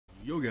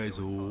Yo guys,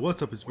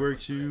 what's up? It's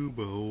BergTube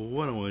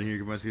 101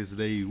 here, guys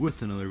today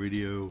with another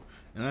video.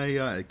 And I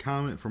got a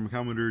comment from a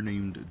commenter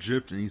named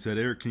Gypped, and he said,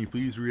 Eric, can you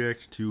please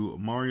react to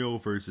Mario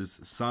versus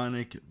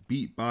Sonic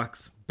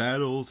beatbox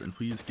battles, and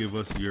please give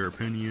us your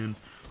opinion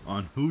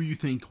on who you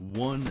think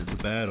won the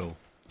battle.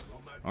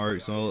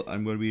 Alright, so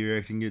I'm going to be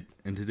reacting it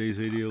in today's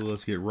video.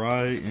 Let's get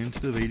right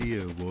into the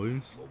video,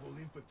 boys.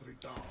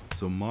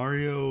 So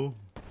Mario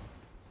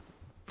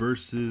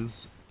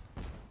versus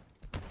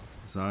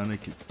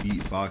Sonic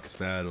beatbox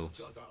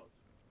battles.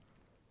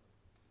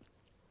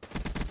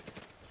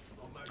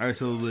 Alright,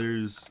 so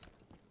there's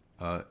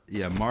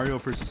Mario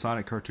versus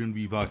Sonic cartoon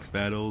beatbox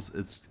battles.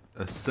 It's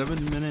a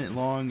 7-minute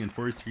long and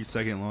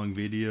 43-second long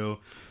video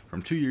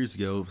from 2 years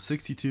ago,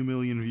 62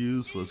 million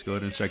views. So let's go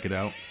ahead and check it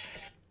out.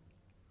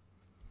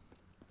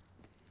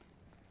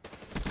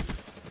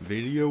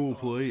 Video will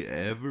play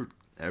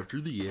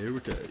after the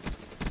advertisement.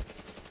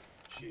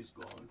 She's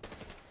gone.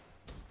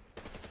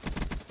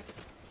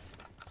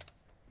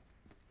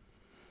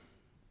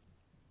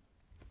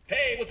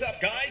 Hey, what's up,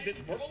 guys?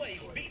 It's Purple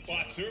Ace,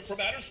 beatboxer from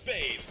outer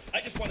space.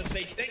 I just want to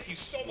say thank you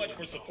so much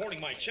for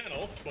supporting my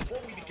channel. Before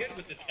we begin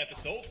with this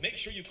episode, make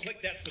sure you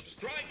click that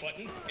subscribe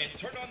button and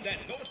turn on that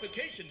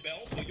notification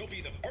bell so you'll be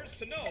the first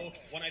to know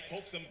when I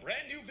post some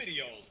brand new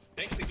videos.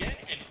 Thanks again,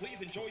 and please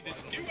enjoy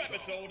this new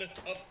episode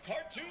of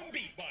Cartoon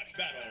Beatbox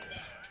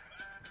Battles.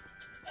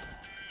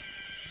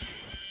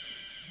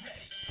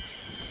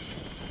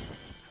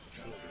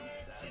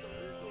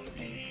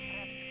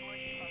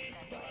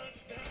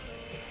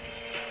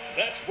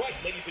 That's right,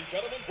 ladies and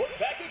gentlemen, we're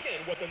back again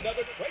with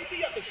another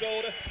crazy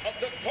episode of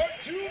the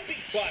Cartoon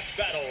Beatbox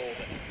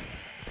Battles.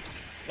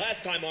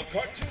 Last time on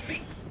Cartoon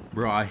Beat...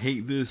 Bro, I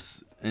hate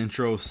this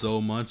intro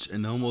so much,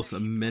 and almost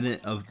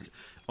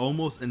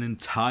an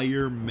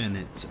entire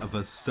minute of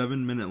a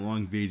 7-minute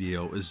long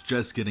video is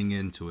just getting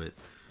into it.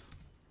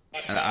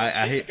 And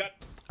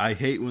I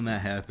hate when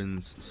that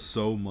happens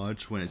so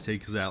much, when it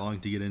takes that long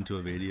to get into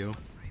a video.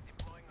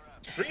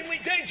 Extremely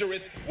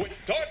dangerous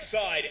with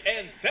Darkseid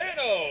and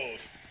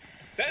Thanos.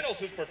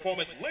 Thanos'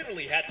 performance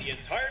literally had the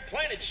entire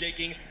planet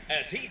shaking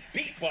as he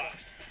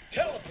beatboxed,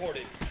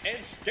 teleported,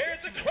 and scared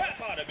the crap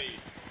out of me.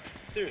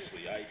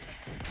 Seriously, I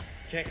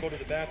can't go to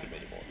the bathroom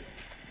anymore.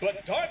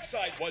 But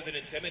Darkseid wasn't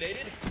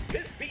intimidated.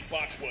 His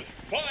beatbox was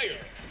fire,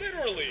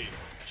 literally.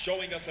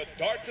 Showing us a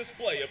dark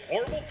display of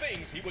horrible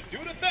things he would do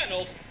to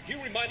Thanos, he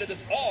reminded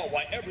us all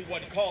why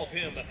everyone calls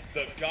him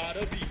the God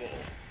of Evil.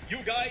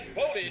 You guys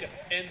voted,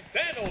 and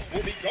Thanos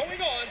will be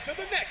going on to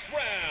the next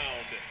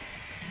round.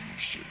 You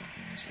shouldn't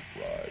be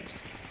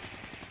surprised.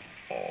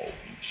 All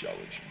who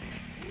challenge me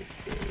will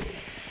fail.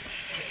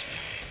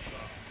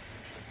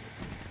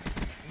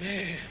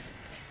 Man,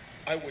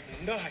 I would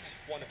not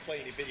want to play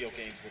any video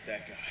games with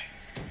that guy.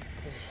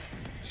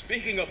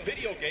 Speaking of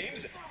video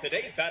games,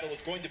 today's battle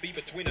is going to be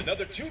between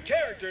another two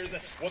characters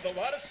with a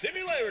lot of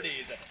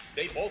similarities.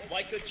 They both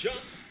like to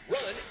jump,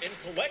 run, and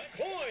collect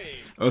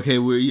coins. Okay,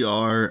 we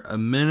are a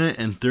minute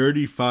and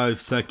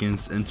 35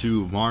 seconds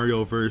into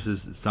Mario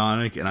versus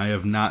Sonic, and I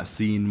have not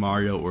seen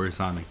Mario or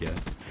Sonic yet.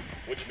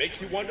 Which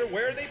makes you wonder,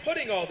 where are they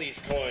putting all these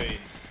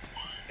coins?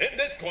 In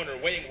this corner,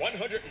 weighing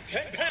 110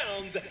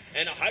 pounds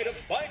and a height of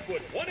 5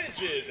 foot 1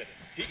 inches,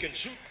 he can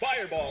shoot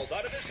fireballs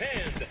out of his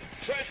hands,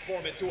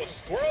 transform into a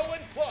squirrel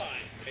and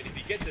fly. And if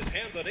he gets his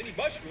hands on any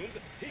mushrooms,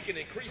 he can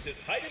increase his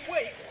height and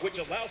weight, which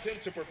allows him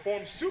to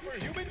perform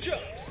superhuman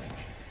jumps.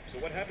 So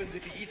what happens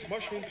if he eats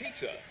mushroom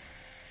pizza?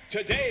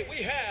 Today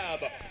we have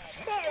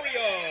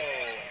Mario!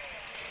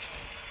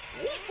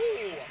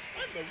 Woohoo!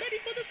 I'm ready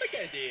for the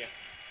spaghetti.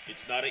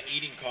 It's not an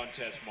eating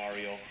contest,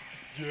 Mario.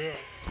 Yeah,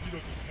 he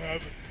doesn't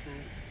have any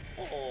food.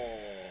 Oh.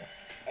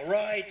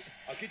 Alright,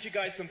 I'll get you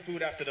guys some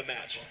food after the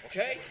match,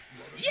 okay?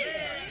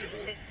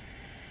 Yeah!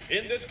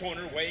 In this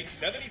corner, weighing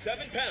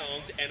 77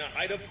 pounds and a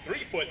height of 3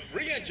 foot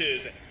 3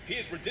 inches, he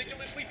is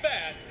ridiculously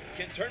fast,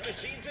 can turn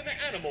machines into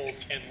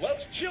animals, and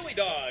loves chili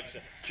dogs.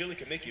 Chili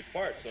can make you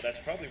fart, so that's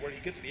probably where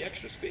he gets the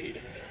extra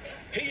speed.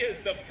 He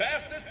is the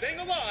fastest thing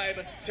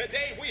alive.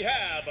 Today we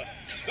have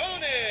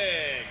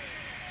Sonic!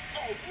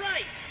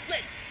 Alright,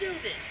 let's do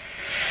this!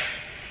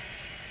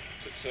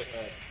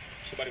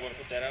 Somebody want to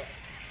put that out?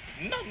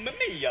 Mamma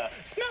mia!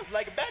 Smells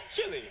like a bad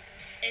chili.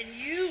 And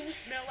you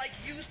smell like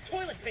used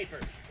toilet paper,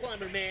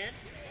 Plumber Man.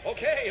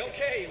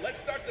 Okay, let's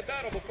start the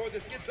battle before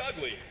this gets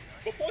ugly.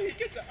 Before he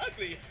gets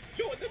ugly,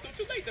 you're a little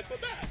too late for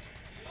that.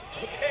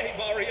 Okay,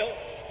 Mario,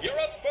 you're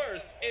up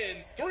first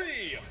in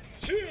 3,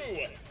 2,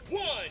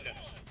 1.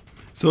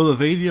 So the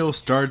video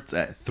starts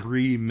at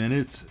 3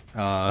 minutes,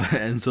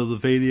 and so the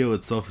video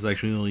itself is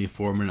actually only a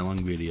 4-minute long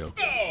video.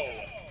 Go!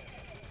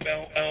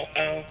 Ow, ow,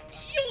 ow.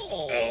 Yo!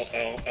 Ow,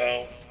 ow,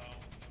 ow.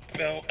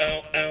 Ow,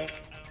 ow, ow.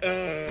 Ow,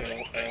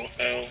 ow,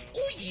 ow.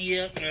 Oh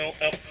yeah! Ow,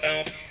 ow,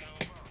 ow.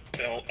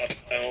 Ow, ow,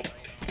 ow.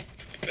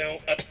 Ow,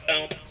 ow,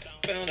 ow.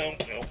 Ow, ow,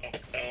 ow,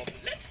 ow.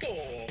 Let's go!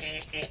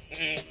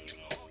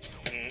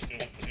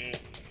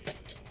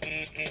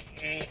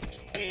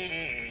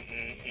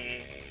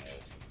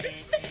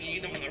 It's a me,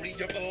 the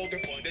Mario Ogre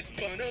fun. It's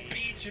gonna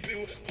be Chibu.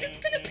 It's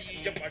gonna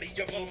be a party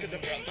of all, cause I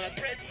brought my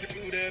bread to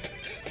boot up.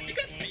 You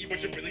got speed,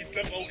 but you're really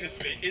slow, cause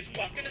Bit is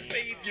walking a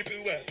spade, you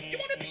boo up. You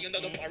wanna be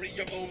another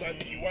Mario,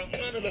 but you are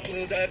gonna look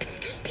close up.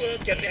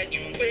 Look at that,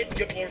 you with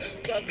your poor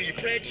lovely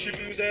bread, you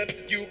booze up.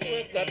 You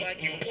look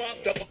like you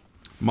lost up.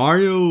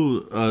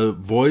 Mario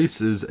voice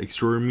is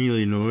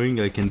extremely annoying.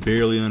 I can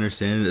barely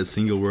understand a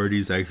single word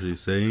he's actually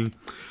saying,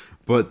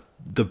 but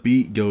the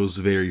beat goes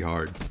very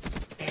hard.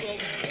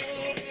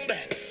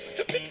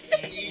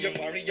 You're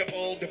Mario,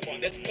 the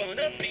one that's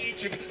gonna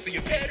beat you. So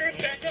you better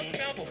back up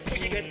now before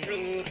you get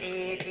through.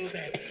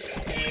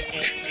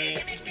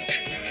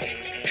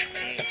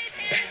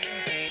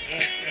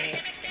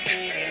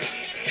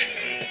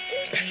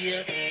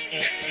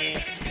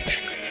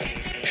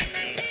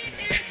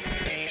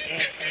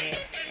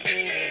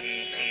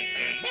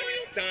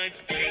 Mario time.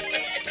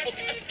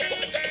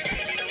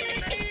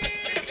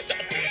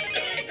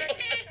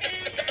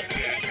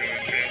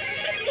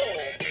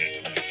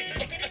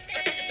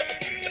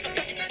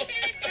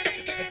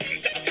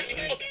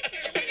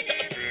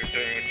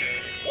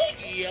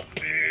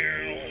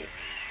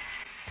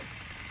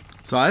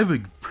 So I have a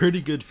pretty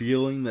good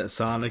feeling that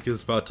Sonic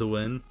is about to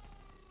win.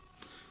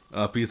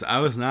 Because I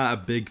was not a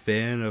big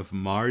fan of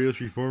Mario's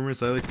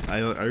performance. I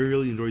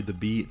really enjoyed the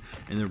beat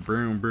and the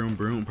boom boom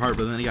boom part,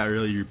 but then it got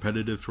really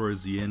repetitive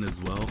towards the end as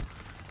well.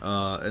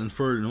 And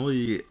for an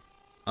only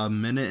a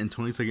minute and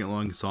 20-second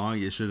long song,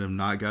 it should have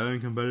not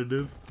gotten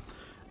competitive.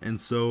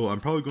 And so I'm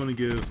probably going to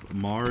give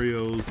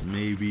Mario's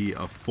maybe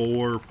a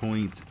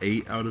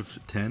 4.8 out of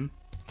 10.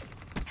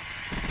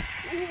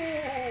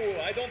 Ooh,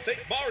 I don't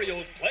think Mario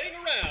is playing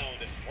around.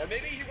 Or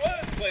maybe he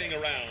was playing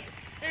around.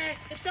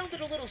 It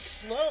sounded a little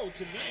slow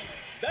to me.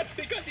 That's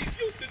because he's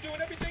used to doing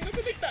everything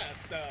really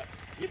fast.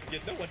 If you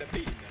know what I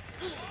mean.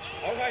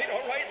 All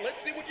right,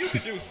 let's see what you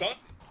can do, son.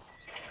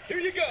 Here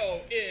you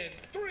go in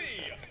 3,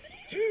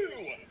 2,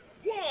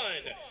 1,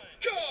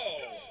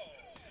 go!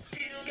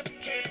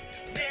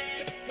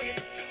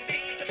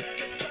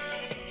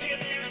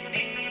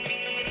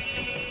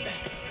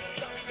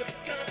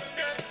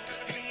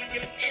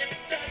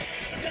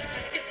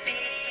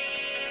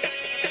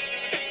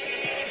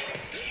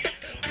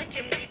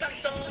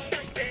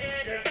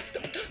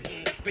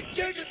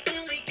 You're just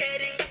only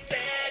getting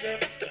fatter.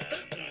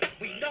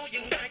 We know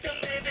you like to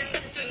live in the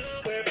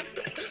sewer.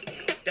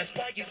 That's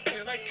why you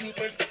smell like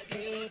Cooper's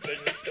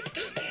poopers.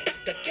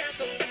 The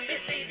gasoline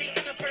is easy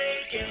to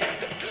break in.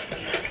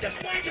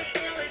 That's why your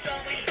bill is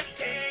always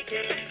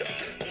taken.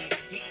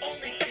 He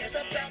only cares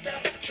about the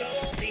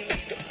trophy.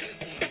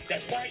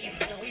 That's why he's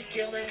always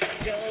killing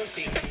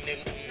Yoshi.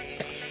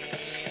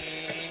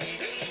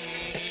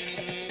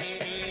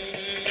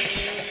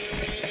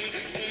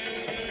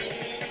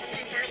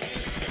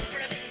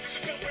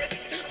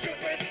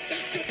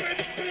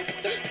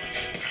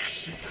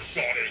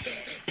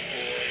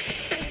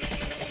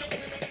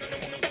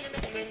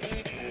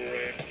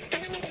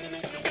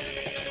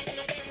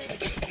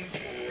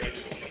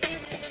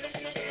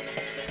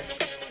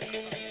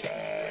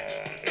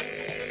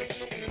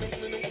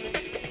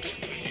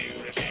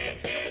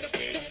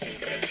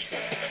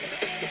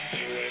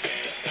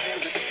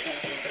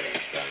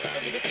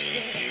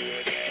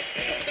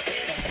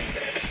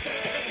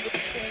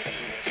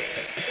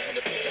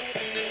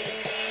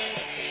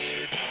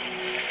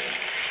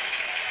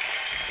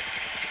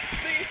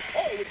 See?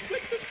 Oh, it's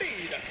with the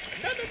speed.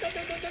 No.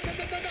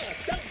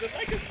 Sounds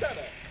like a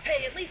stutter.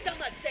 Hey, at least I'm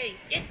not saying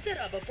it's it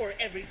a before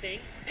everything.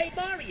 Hey,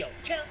 Mario,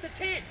 count to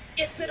 10.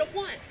 It's it a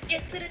 1.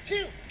 It's it a 2.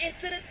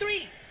 It's it a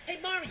 3. Hey,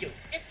 Mario,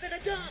 it's it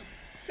a dumb.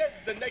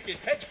 Says the naked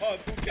hedgehog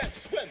who can't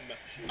swim.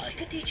 I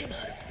could teach him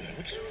how to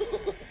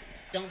float.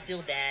 Don't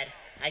feel bad.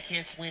 I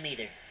can't swim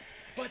either.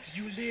 But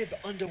you live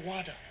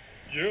underwater.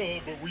 Yeah,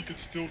 but we could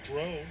still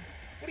drown.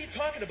 What are you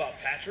talking about,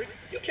 Patrick?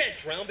 You can't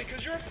drown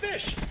because you're a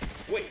fish.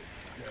 Wait,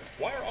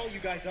 why are all you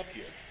guys up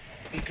here?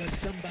 Because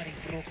somebody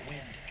broke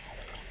wind.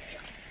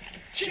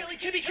 Chili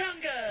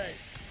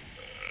chimichangas!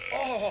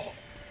 Oh,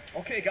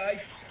 okay,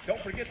 guys. Don't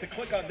forget to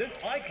click on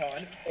this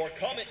icon or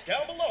comment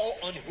down below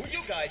on who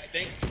you guys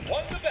think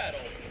won the battle.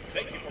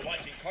 Thank you for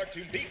watching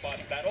Cartoon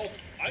Beatbox Battles.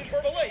 I'm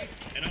Verbal Ace,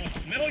 and I'll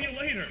smell you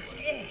later.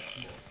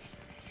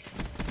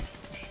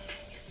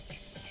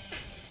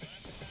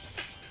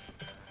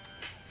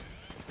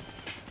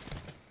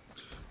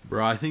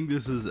 Bro, I think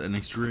this is an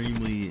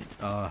extremely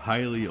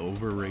highly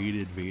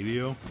overrated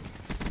video.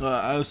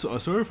 I was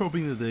sort of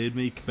hoping that they'd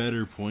make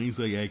better points,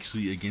 like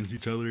actually against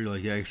each other,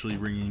 like actually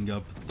bringing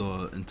up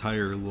the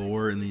entire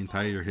lore and the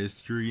entire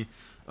history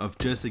of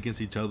just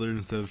against each other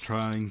instead of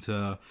trying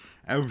to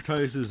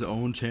advertise his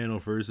own channel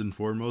first and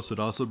foremost, but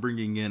also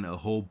bringing in a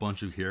whole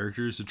bunch of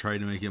characters to try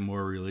to make it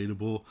more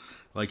relatable,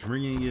 like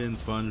bringing in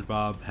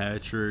SpongeBob,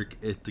 Patrick,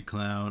 It the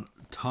Clown,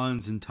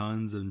 tons and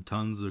tons and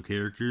tons of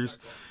characters,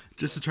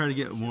 just to try to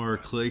get more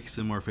clicks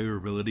and more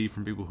favorability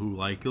from people who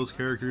like those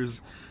characters.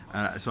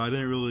 So I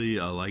didn't really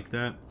like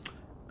that.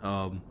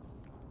 But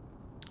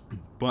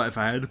if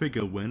I had to pick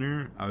a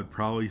winner, I would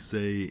probably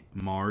say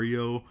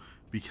Mario,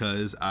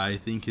 because I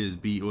think his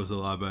beat was a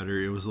lot better.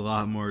 It was a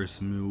lot more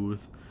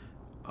smooth.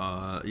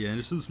 Yeah, and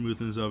just the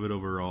smoothness of it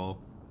overall.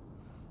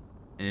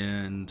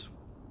 And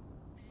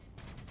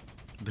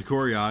the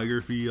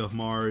choreography of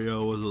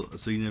Mario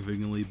was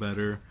significantly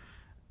better,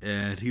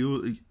 and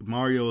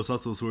Mario was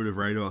also sort of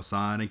right about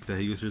Sonic, that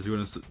he was just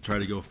going to try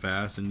to go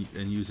fast and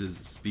use his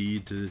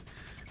speed to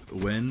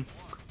win.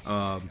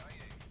 But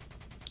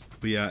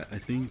yeah, I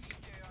think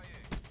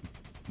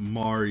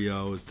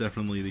Mario is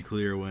definitely the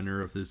clear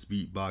winner of this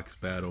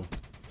beatbox battle.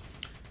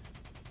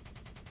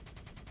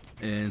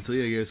 And so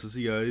yeah, guys, I'll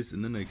see you guys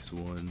in the next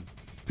one.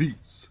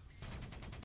 Peace.